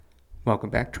Welcome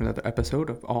back to another episode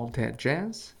of All Dad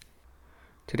Jazz.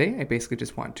 Today, I basically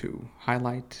just want to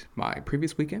highlight my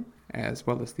previous weekend as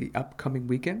well as the upcoming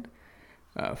weekend.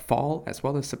 Fall as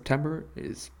well as September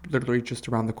is literally just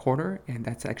around the corner, and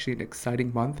that's actually an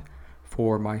exciting month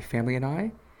for my family and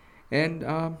I. And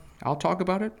I'll talk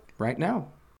about it right now.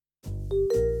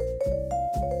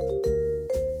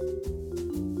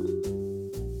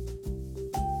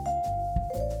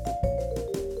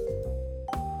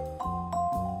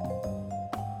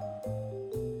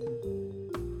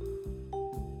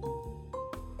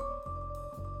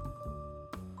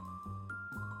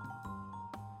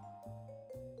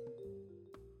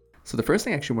 So the first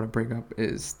thing I actually want to bring up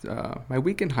is my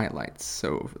weekend highlights.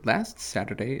 So last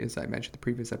Saturday, as I mentioned in the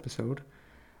previous episode,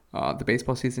 the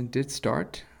baseball season did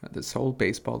start, the Seoul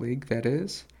Baseball League, that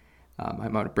is.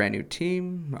 I'm on a brand new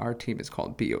team. Our team is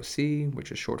called BOC,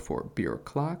 which is short for Beer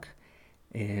O'Clock.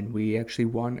 And we actually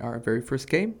won our very first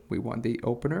game. We won the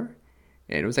opener.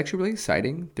 And it was actually really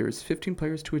exciting. There's 15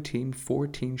 players to a team,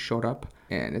 14 showed up.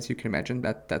 And as you can imagine,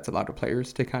 that's a lot of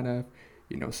players to kind of,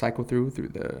 cycle through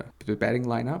the batting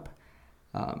lineup.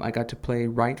 I got to play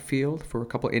right field for a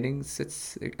couple innings.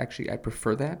 I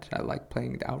prefer that. I like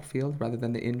playing the outfield rather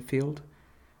than the infield.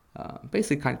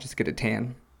 Basically, kind of just get a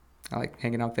tan. I like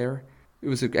hanging out there. It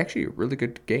was actually a really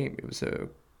good game. It was a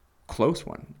close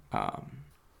one. I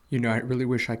really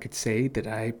wish I could say that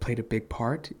I played a big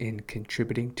part in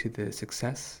contributing to the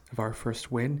success of our first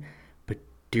win, but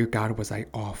dear God, was I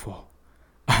awful.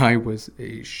 I was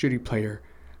a shitty player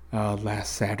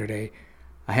last Saturday.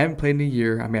 I haven't played in a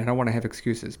year. I mean, I don't want to have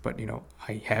excuses, but,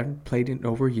 I haven't played in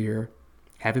over a year,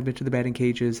 haven't been to the batting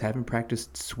cages, haven't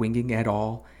practiced swinging at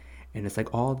all, and it's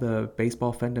like all the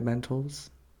baseball fundamentals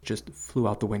just flew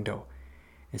out the window.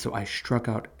 And so I struck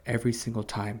out every single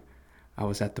time I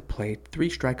was at the plate. 3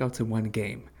 strikeouts in one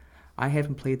game. I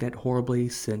haven't played that horribly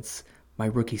since my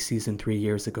rookie season 3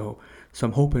 years ago, so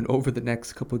I'm hoping over the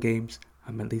next couple of games,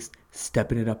 I'm at least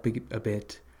stepping it up a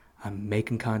bit. I'm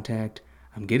making contact.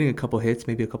 I'm getting a couple hits,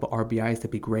 maybe a couple RBIs.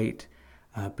 That'd be great.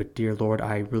 But dear Lord,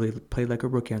 I really played like a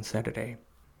rookie on Saturday.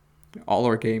 All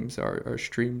our games are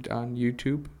streamed on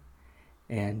YouTube.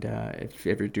 And if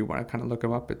you ever do want to kind of look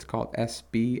them up, it's called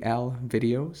SBL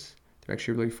videos. They're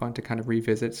actually really fun to kind of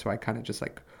revisit. So I kind of just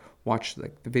watch the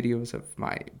videos of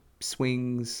my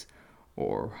swings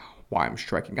or why I'm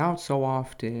striking out so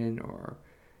often or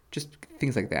just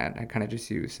things like that. I kind of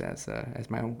just use as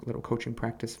my own little coaching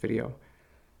practice video.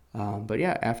 But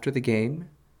yeah, after the game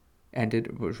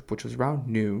ended, which was around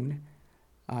noon,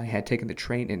 I had taken the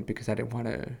train in because I didn't want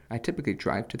to. I typically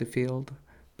drive to the field,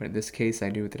 but in this case, I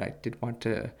knew that I did want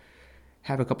to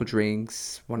have a couple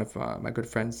drinks. One of my good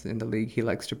friends in the league, he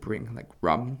likes to bring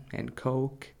rum and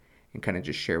Coke and kind of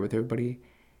just share with everybody.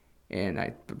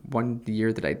 And one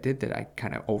year that I did that, I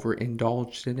kind of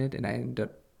overindulged in it, and I ended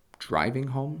up driving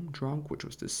home drunk, which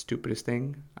was the stupidest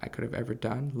thing I could have ever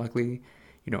done. Luckily,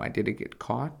 I didn't get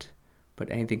caught, but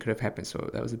anything could have happened, so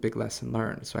that was a big lesson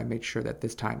learned. So I made sure that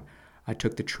this time I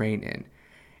took the train in.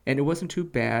 And it wasn't too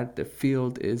bad. The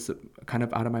field is kind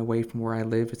of out of my way from where I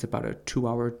live. It's about a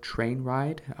 2-hour train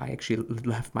ride. I actually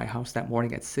left my house that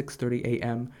morning at 6:30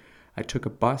 a.m. I took a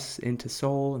bus into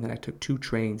Seoul, and then I took 2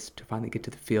 trains to finally get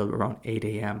to the field around 8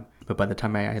 a.m. But by the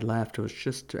time I left, it was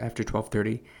just after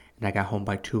 12:30, and I got home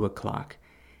by 2 o'clock.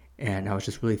 And I was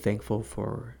just really thankful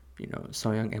for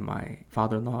Soyoung and my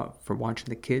father-in-law for watching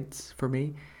the kids for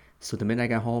me. So the minute I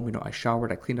got home, I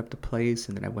showered, I cleaned up the place,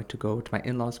 and then I went to go to my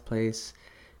in-laws' place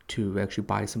to actually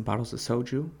buy some bottles of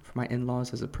soju for my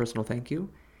in-laws as a personal thank you.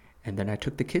 And then I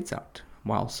took the kids out.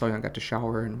 While Soyoung got to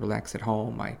shower and relax at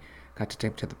home, I got to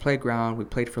take them to the playground. We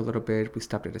played for a little bit. We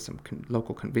stopped at some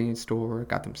local convenience store,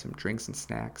 got them some drinks and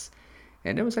snacks.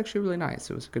 And it was actually really nice.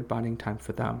 It was a good bonding time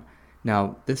for them.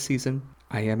 Now, this season,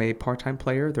 I am a part-time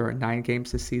player. There are 9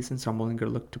 games this season, so I'm only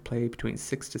going to look to play between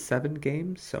 6 to 7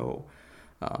 games. So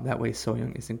that way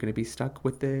Soyoung isn't going to be stuck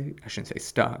with I shouldn't say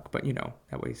stuck, but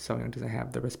that way Soyoung doesn't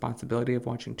have the responsibility of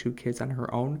watching 2 kids on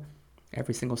her own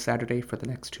every single Saturday for the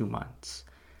next 2 months.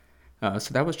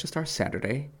 So that was just our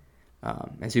Saturday.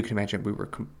 As you can imagine, we were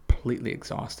completely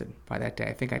exhausted by that day.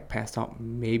 I think I passed out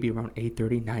maybe around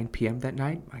 8:30, 9 p.m. that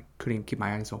night. I couldn't even keep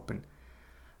my eyes open.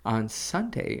 On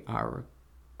Sunday,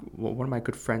 one of my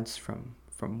good friends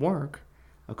from work,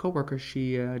 a coworker,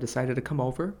 she decided to come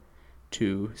over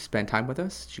to spend time with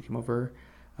us. She came over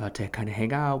to kind of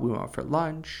hang out. We went out for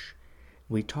lunch.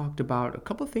 We talked about a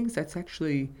couple of things that's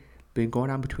actually been going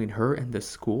on between her and the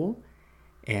school.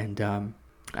 And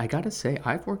I gotta say,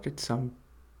 I've worked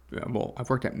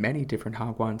at many different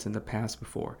hagwons in the past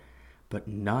before, but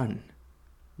none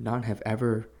have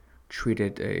ever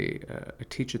treated a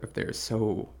teacher of theirs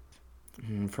so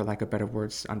for lack of better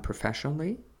words,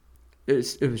 unprofessionally. It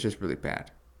was just really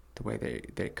bad, the way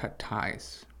they cut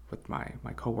ties with my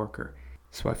coworker.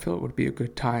 So I feel it would be a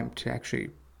good time to actually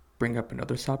bring up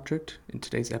another subject in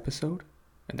today's episode,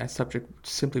 and that subject would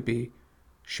simply be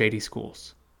shady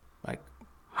schools. Like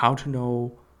how to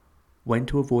know when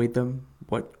to avoid them,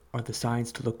 what are the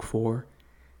signs to look for,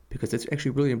 because it's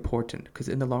actually really important. Because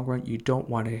in the long run, you don't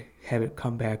want to have it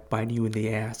come back biting you in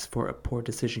the ass for a poor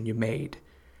decision you made.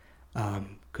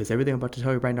 Because everything I'm about to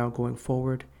tell you right now going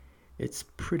forward, it's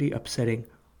pretty upsetting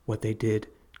what they did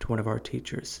to one of our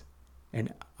teachers.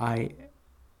 And I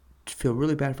feel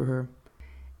really bad for her.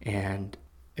 And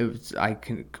I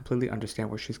can completely understand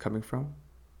where she's coming from.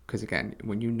 Because again,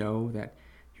 when you know that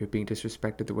you're being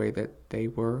disrespected the way that they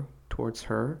were towards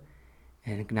her,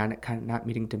 and kind of not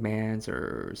meeting demands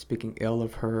or speaking ill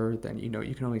of her, then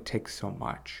you can only take so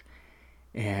much.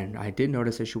 And I did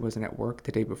notice that she wasn't at work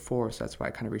the day before, so that's why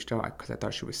I kind of reached out because I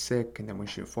thought she was sick. And then when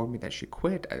she informed me that she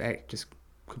quit, I just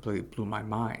completely blew my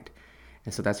mind.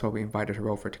 And so that's why we invited her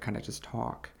over to kind of just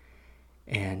talk.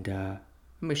 And I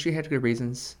mean, she had good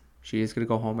reasons. She is going to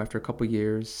go home after a couple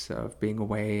years of being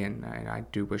away, and I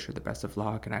do wish her the best of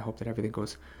luck, and I hope that everything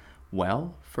goes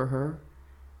well for her.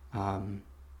 Um,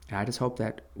 and I just hope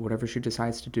that whatever she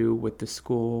decides to do with the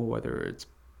school, whether it's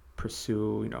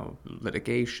pursue,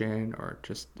 litigation or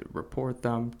just report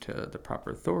them to the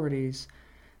proper authorities,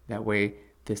 that way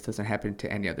this doesn't happen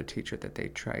to any other teacher that they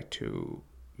try to,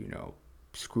 you know,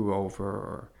 screw over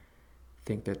or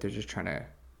think that they're just trying to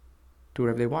do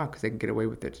whatever they want because they can get away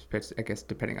with it, I guess,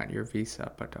 depending on your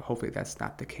visa. But hopefully that's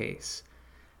not the case.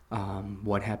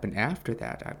 What happened after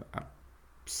that, I'm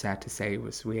sad to say,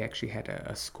 was we actually had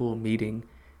a school meeting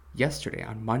yesterday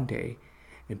on Monday,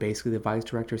 and basically the vice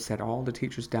director sat all the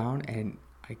teachers down, and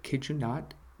I kid you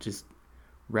not, just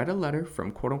read a letter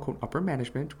from quote unquote upper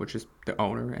management, which is the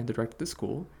owner and the director of the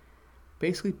school,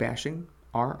 basically bashing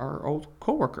our old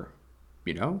coworker.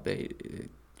 They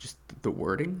just the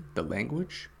wording, the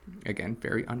language, again,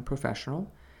 very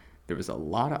unprofessional.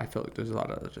 I feel like there's a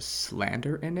lot of just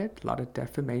slander in it, a lot of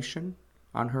defamation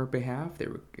on her behalf.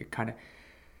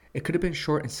 It could have been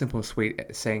short and simple and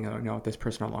sweet, saying, oh, this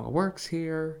person no longer works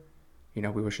here. We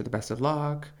wish her the best of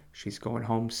luck. She's going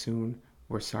home soon.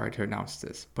 We're sorry to announce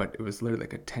this. But it was literally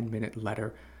like a 10-minute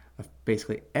letter of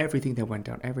basically everything that went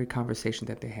down, every conversation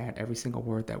that they had, every single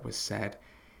word that was said,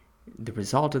 the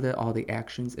result of it, all the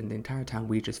actions, and the entire time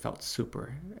we just felt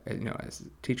super, as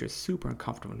teachers, super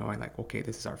uncomfortable knowing like, okay,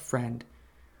 this is our friend.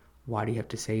 Why do you have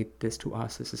to say this to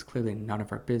us? This is clearly none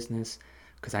of our business.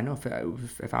 Because I know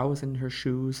if I was in her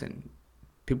shoes and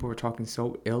people were talking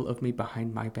so ill of me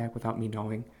behind my back without me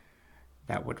knowing,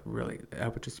 that would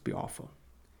just be awful.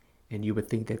 And you would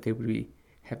think that they would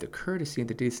have the courtesy and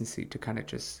the decency to kind of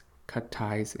just cut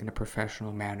ties in a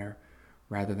professional manner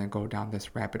rather than go down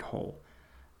this rabbit hole.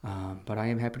 But I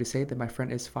am happy to say that my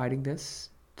friend is fighting this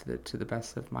to the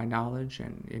best of my knowledge,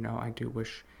 and I do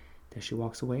wish that she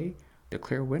walks away the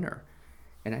clear winner.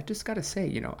 And I just gotta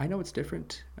say, I know it's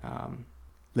different.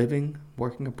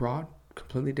 Working abroad,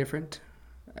 completely different,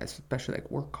 especially like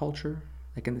work culture.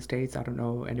 Like in the States, I don't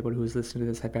know anybody who's listening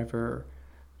to this have ever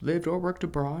lived or worked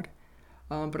abroad.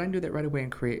 But I knew that right away in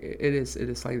Korea, it is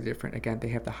slightly different. Again, they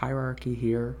have the hierarchy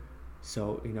here.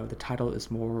 So, the title is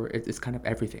more, it's kind of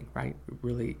everything, right?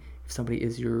 Really, if somebody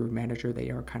is your manager, they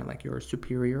are kind of like your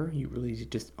superior. You really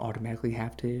just automatically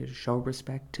have to show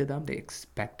respect to them. They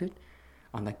expect it.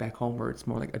 Unlike back home where it's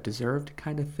more like a deserved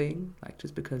kind of thing. Like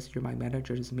just because you're my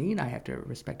manager doesn't mean I have to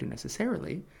respect you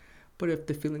necessarily. But if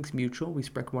the feeling's mutual, we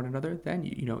respect one another, then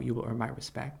you will earn my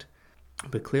respect.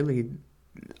 But clearly,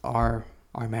 our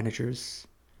managers,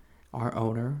 our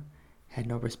owner, had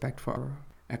no respect for our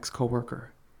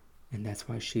ex-coworker, and that's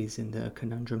why she's in the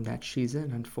conundrum that she's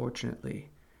in, unfortunately.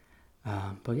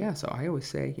 But yeah, so I always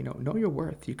say, know your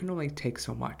worth. You can only take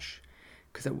so much,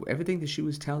 because everything that she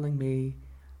was telling me,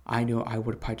 I knew I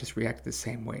would probably just react the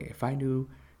same way. If I knew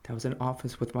that I was in an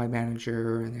office with my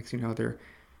manager, and next they're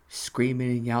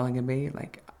screaming and yelling at me,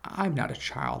 like, I'm not a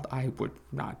child. I would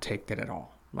not take that at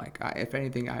all. Like, if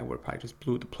anything, I would probably just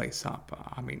blew the place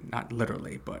up. I mean, not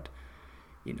literally, but,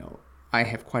 I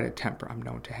have quite a temper. I'm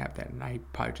known to have that, and I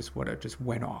probably just would have just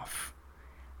went off.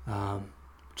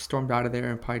 Stormed out of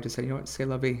there and probably just said, say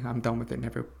lovey, I'm done with it.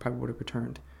 Never probably would have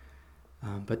returned.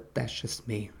 But that's just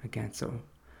me, again. So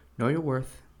know your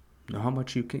worth, know how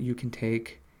much you can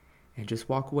take, and just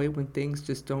walk away when things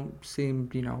just don't seem,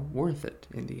 worth it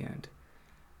in the end.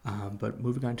 But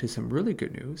moving on to some really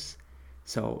good news.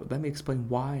 So let me explain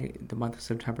why the month of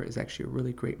September is actually a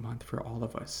really great month for all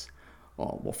of us.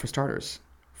 Well, for starters,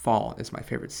 fall is my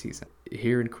favorite season.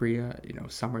 Here in Korea,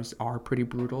 summers are pretty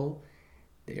brutal.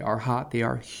 They are hot, they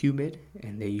are humid,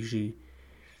 and it usually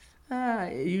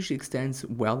extends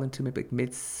well into maybe like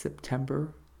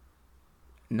mid-September.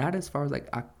 Not as far as like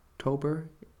October.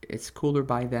 It's cooler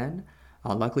by then.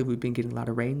 Luckily, we've been getting a lot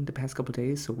of rain the past couple of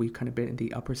days, so we've kind of been in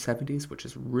the upper 70s, which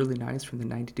is really nice from the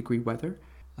 90-degree weather.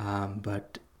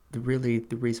 But the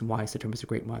reason why September is a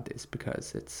great month is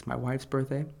because it's my wife's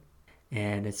birthday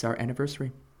and it's our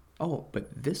anniversary. Oh, but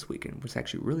this weekend, what's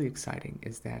actually really exciting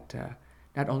is that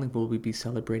not only will we be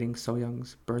celebrating So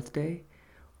Young's birthday,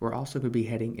 we're also going to be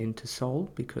heading into Seoul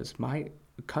because my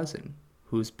cousin,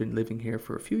 who's been living here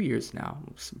for a few years now,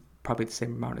 probably the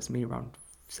same amount as me, around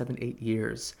 7, 8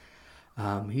 years,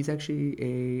 he's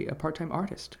actually a part-time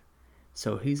artist.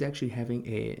 So he's actually having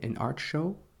an art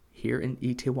show here in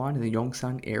Itaewon in the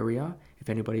Yongsan area. If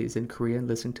anybody is in Korea and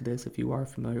listening to this, if you are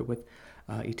familiar with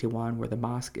Itaewon, where the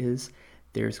mosque is,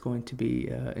 there's going to be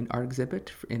an art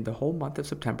exhibit in the whole month of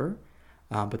September.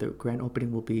 But the grand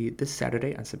opening will be this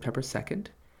Saturday on September 2nd.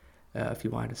 If you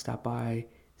wanted to stop by,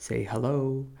 say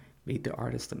hello, meet the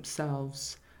artists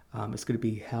themselves. It's going to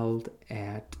be held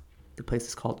at the place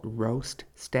is called Roast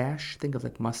Stash. Think of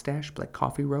like mustache, but like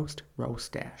coffee roast, Roast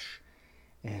Stash.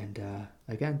 And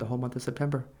again, the whole month of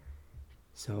September.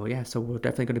 So yeah, so we're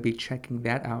definitely going to be checking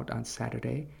that out on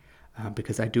Saturday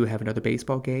because I do have another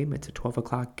baseball game. It's a 12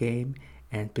 o'clock game,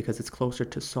 and because it's closer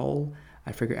to Seoul,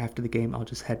 I figure after the game I'll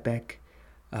just head back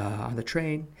on the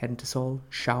train, head into Seoul,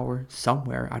 shower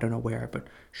somewhere, I don't know where, but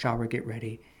shower, get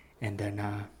ready, and then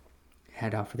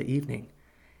head out for the evening.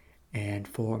 And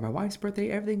for my wife's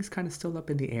birthday, everything's kind of still up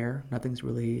in the air. Nothing's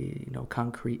really,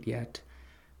 concrete yet.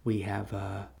 We have,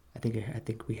 I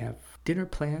think we have dinner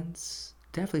plans,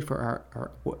 definitely for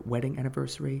our wedding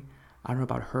anniversary. I don't know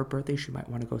about her birthday. She might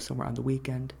want to go somewhere on the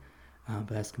weekend, but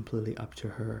that's completely up to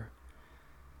her.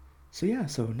 So yeah,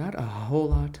 so not a whole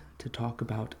lot to talk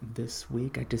about this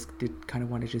week. I just did kind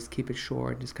of want to just keep it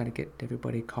short, just kind of get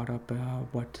everybody caught up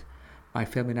what my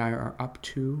family and I are up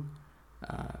to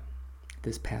uh,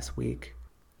 this past week.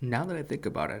 Now that I think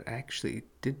about it, I actually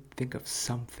did think of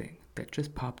something that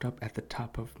just popped up at the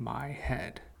top of my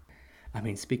head. I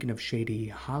mean, speaking of shady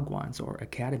hagwons or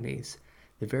academies,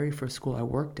 the very first school I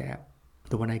worked at,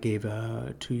 the one I gave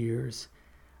 2 years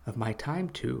of my time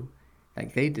to,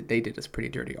 like they did us pretty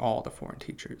dirty, all the foreign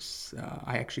teachers.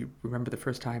 I actually remember the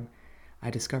first time I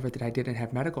discovered that I didn't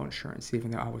have medical insurance,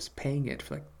 even though I was paying it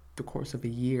for like the course of a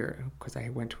year, because I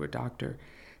went to a doctor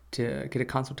to get a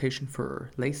consultation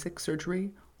for LASIK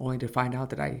surgery, only to find out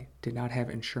that I did not have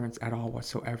insurance at all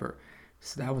whatsoever.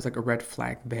 So that was like a red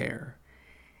flag there.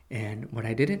 And what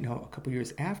I didn't know a couple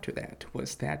years after that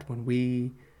was that when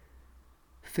we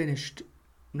finished,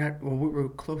 not when we were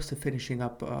close to finishing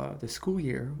up the school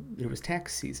year, there was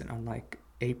tax season. Unlike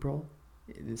April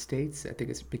in the States, I think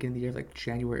it's beginning of the year, like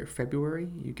January or February,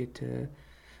 you get to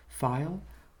file.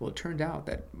 Well, it turned out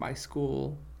that my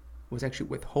school was actually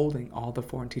withholding all the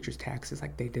foreign teachers' taxes,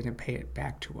 like they didn't pay it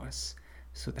back to us.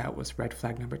 So that was red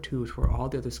flag number two, is where all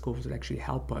the other schools would actually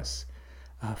help us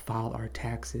file our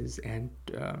taxes and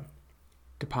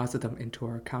deposit them into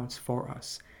our accounts for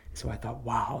us. So I thought,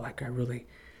 wow, like I really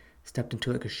stepped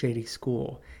into like a shady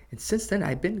school. And since then,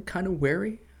 I've been kind of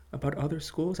wary about other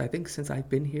schools. I think since I've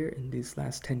been here in these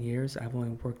last 10 years, I've only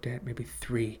worked at maybe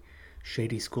 3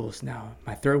 shady schools now.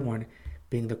 My third one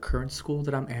being the current school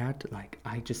that I'm at. Like,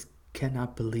 I just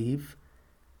cannot believe.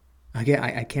 Again,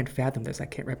 I can't fathom this. I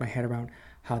can't wrap my head around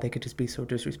how they could just be so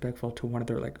disrespectful to one of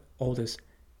their like oldest,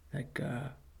 like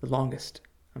the longest,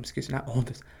 excuse me, not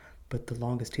oldest, but the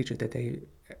longest teacher that they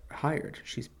hired.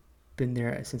 She's been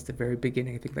there since the very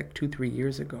beginning, I think like 2, 3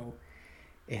 years ago.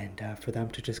 And for them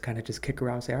to just kind of just kick her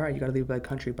out and say, all right, you got to leave the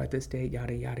country by this date,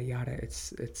 yada, yada, yada.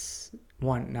 It's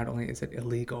one, not only is it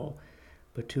illegal,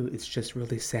 but two, it's just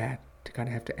really sad to kind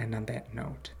of have to end on that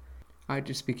note. I'd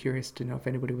just be curious to know if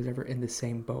anybody was ever in the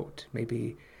same boat.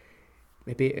 Maybe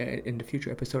in the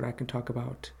future episode I can talk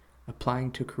about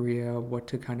applying to Korea, what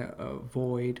to kind of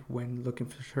avoid when looking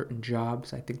for certain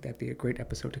jobs. I think that'd be a great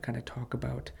episode to kind of talk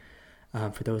about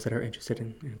for those that are interested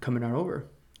in coming on over.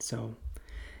 So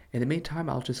in the meantime,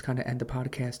 I'll just kind of end the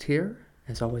podcast here.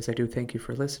 As always, I do thank you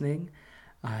for listening.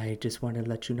 I just want to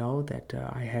let you know that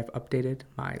I have updated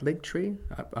my link tree.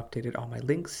 I've updated all my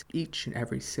links each and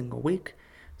every single week.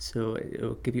 So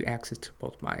it'll give you access to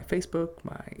both my Facebook,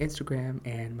 my Instagram,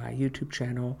 and my YouTube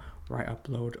channel, where I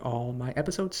upload all my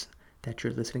episodes that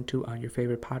you're listening to on your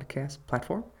favorite podcast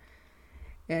platform.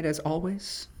 And as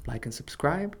always, like and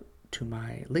subscribe to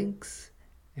my links,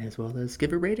 as well as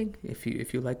give a rating if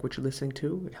you like what you're listening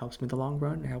to. It helps me in the long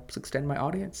run. It helps extend my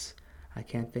audience. I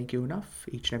can't thank you enough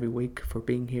each and every week for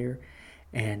being here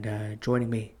and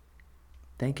joining me.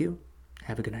 Thank you.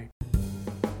 Have a good night.